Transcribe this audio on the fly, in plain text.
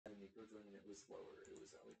joining, it was lower. It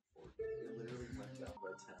was at like 40. It literally went down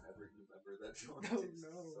by 10 every new member that joined. Oh It's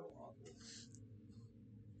no. so awful.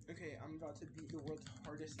 Okay, I'm about to beat the world's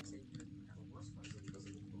hardest exam. The worst part is that it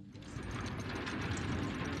doesn't look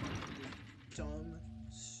Dumb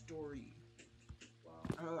story. Wow.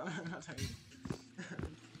 I'm not telling you.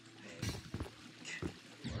 Who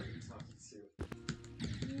are you talking to?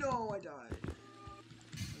 No, I died.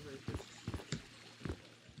 Very first.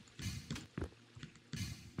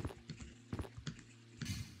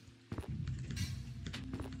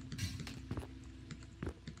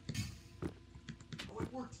 Oh,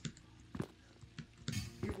 it worked!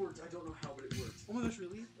 It worked. I don't know how, but it worked. Oh my gosh,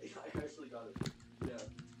 really? I actually got it. Yeah.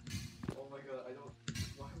 Oh my god, I don't...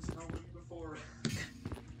 Why was it not working before?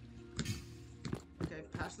 Okay,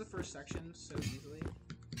 passed the first section so easily.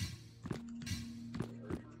 Are you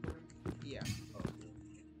recording? Yeah. Oh, cool.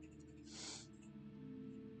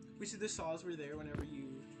 We see the saws were there whenever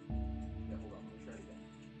you... Yeah, hold on. Let me try it again.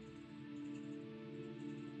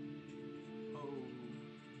 Oh.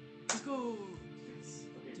 Let's go! Yes.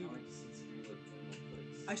 Okay, Dude. now I just need to do like normal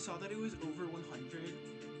clicks. I saw that it was over 100,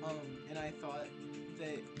 and I thought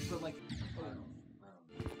that, but like, I don't know.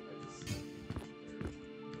 I just but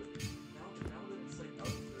now that it's like out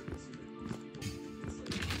of 30, so that most people think it's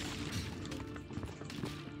like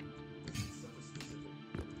it's such a specific.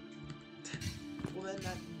 well then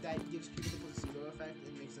that gives people the placebo effect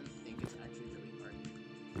and makes them think it's actually really hard.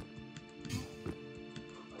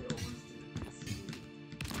 I always did it.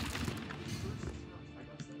 First time I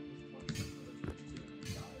got stuck with 20 seconds of the first two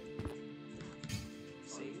and died.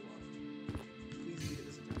 Save? Please beat it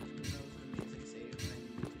this attempt. That was an amazing save, and I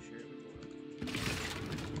need to share it with the world.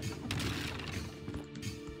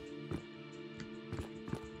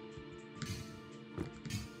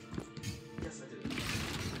 Yes, I did it.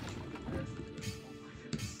 I actually did it. Oh my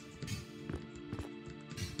goodness.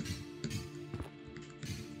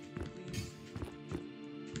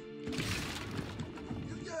 Please.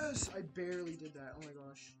 Yes! I barely did that. Oh my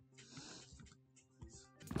gosh. Please.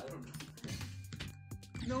 I don't know.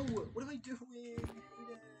 No! What am I doing? Hayden?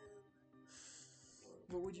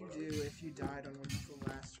 What would you do if you died on one of the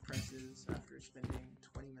last presses after spending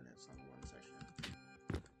 20 minutes on one section?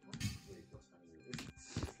 Wait, what time is it?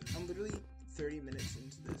 It's I'm literally 30 minutes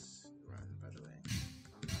into this run, by the way.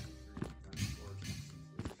 I'm 93, 94, 96.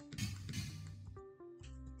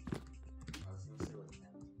 I was gonna say like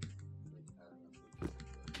end, like adding up the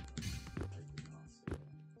but I did not say that.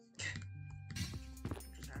 What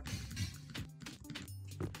just happened?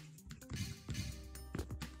 I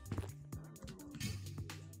don't ever want to play TV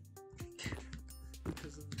again.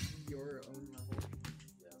 Because of your own level.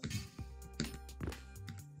 Yes.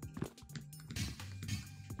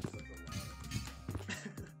 It's such a lot.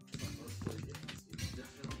 It's my first play game on Steam. I'm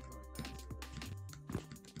definitely going back to it.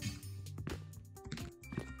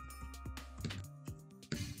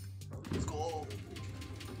 Let's go!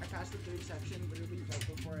 I passed the third section literally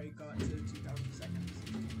right before I got to 2,000 seconds.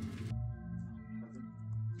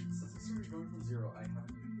 Since I started going from 0, I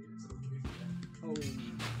haven't even made it to the wave yet. Oh,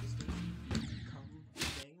 this does come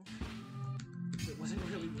thing. It wasn't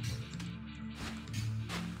really before.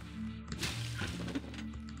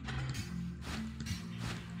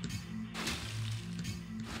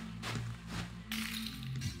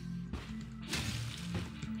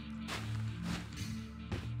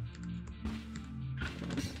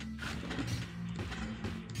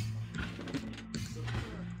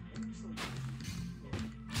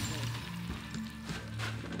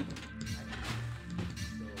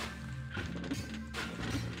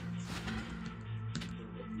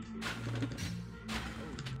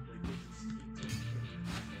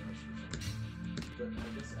 But I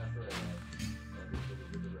guess after I got the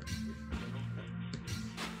reputation, I don't know.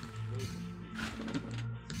 Really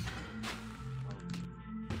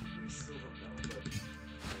I still don't know, but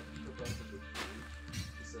the back of the tree,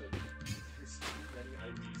 he said, there's too many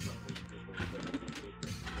IDs on those people that you can take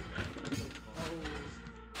them. Oh.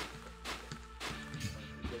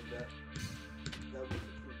 Like that was the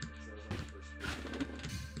proof because I was on the first page.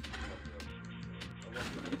 I wanted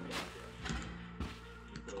to get that.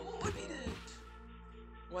 Oh, I beat it!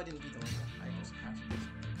 Well, I didn't beat the level. I just passed this.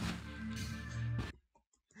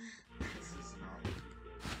 This is not looking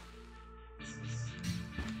good. This is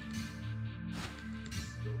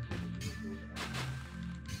still really good.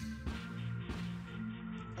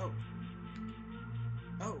 Oh.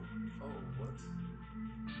 Oh. Oh, what?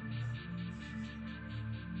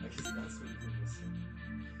 I guess that's what you're missing.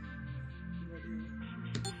 What do I do?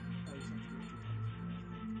 Oh, you have to do it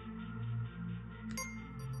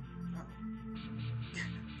 2 times. Oh.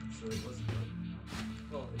 So it wasn't like,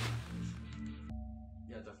 well, it was.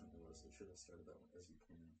 Yeah, it definitely was. It should have started that one as you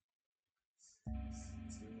pointed.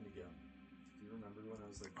 It's doing it again. Do you remember when I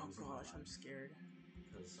was like? Oh losing gosh, my I'm scared.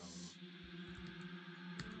 Because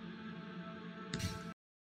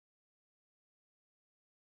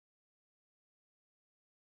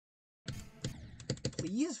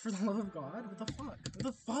Please, for the love of God, what the fuck? What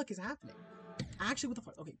the fuck is happening? Actually, what the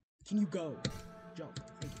fuck? Okay, can you go? Jump.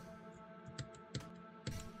 Thank you.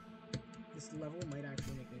 This level might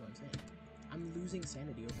actually make me go insane. I'm losing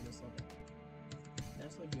sanity over this level.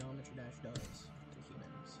 That's what Geometry Dash does to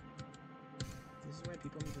humans. This is why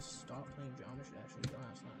people need to stop playing Geometry Dash and go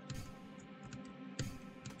outside.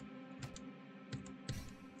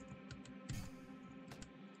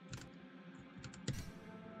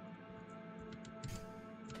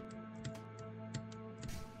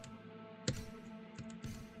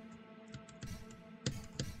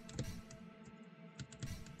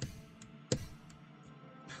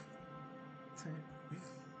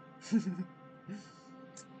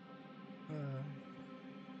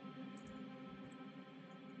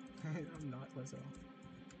 I'm not close at all.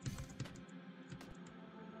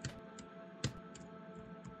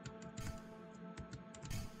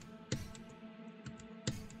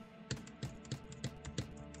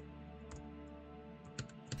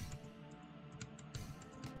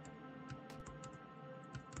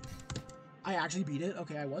 I actually beat it?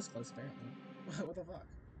 Okay, I was close apparently. What the fuck?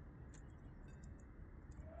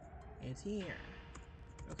 It's here.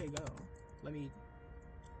 Okay, go. Let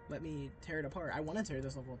me tear it apart. I want to tear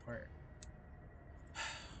this level apart.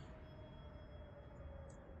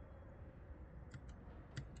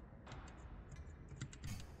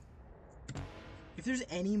 If there's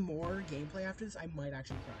any more gameplay after this, I might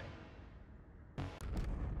actually cry.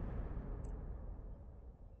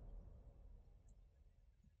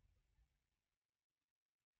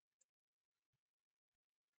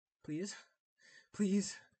 Please?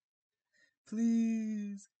 Please?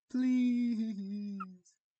 Please? Please?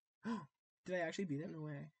 Did I actually beat it? No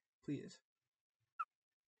way. Please.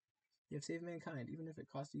 You have saved mankind, even if it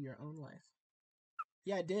cost you your own life.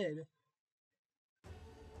 Yeah, it did.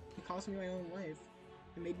 It cost me my own life.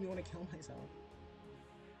 It made me want to kill myself.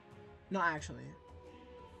 Not actually.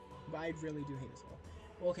 But I really do hate this level.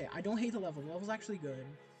 Well, okay, I don't hate the level. The level's actually good.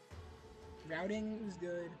 Routing is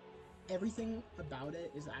good. Everything about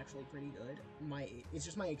it is actually pretty good. It's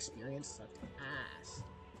just my experience sucked ass.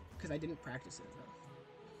 Because I didn't practice it enough.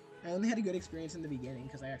 I only had a good experience in the beginning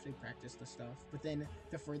because I actually practiced the stuff. But then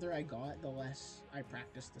the further I got, the less I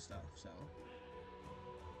practiced the stuff, so.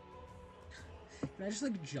 Can I just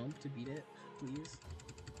like jump to beat it, please?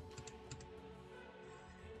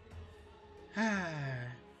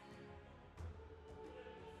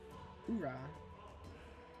 Hoorah.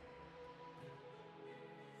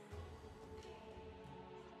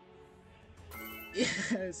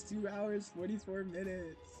 Yes, 2 hours, 44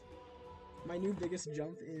 minutes. My new biggest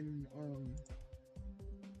jump in,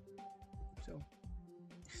 so.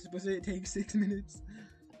 Supposed to take 6 minutes.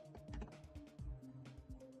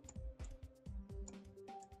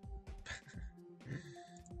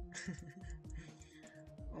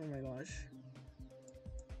 Oh my gosh.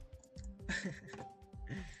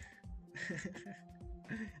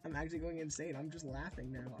 I'm actually going insane. I'm just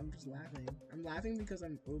laughing now. I'm just laughing. I'm laughing because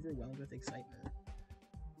I'm overwhelmed with excitement.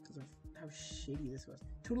 Because of how shitty this was.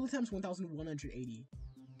 Total attempts 1,180.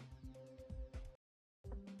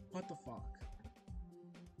 What the fuck?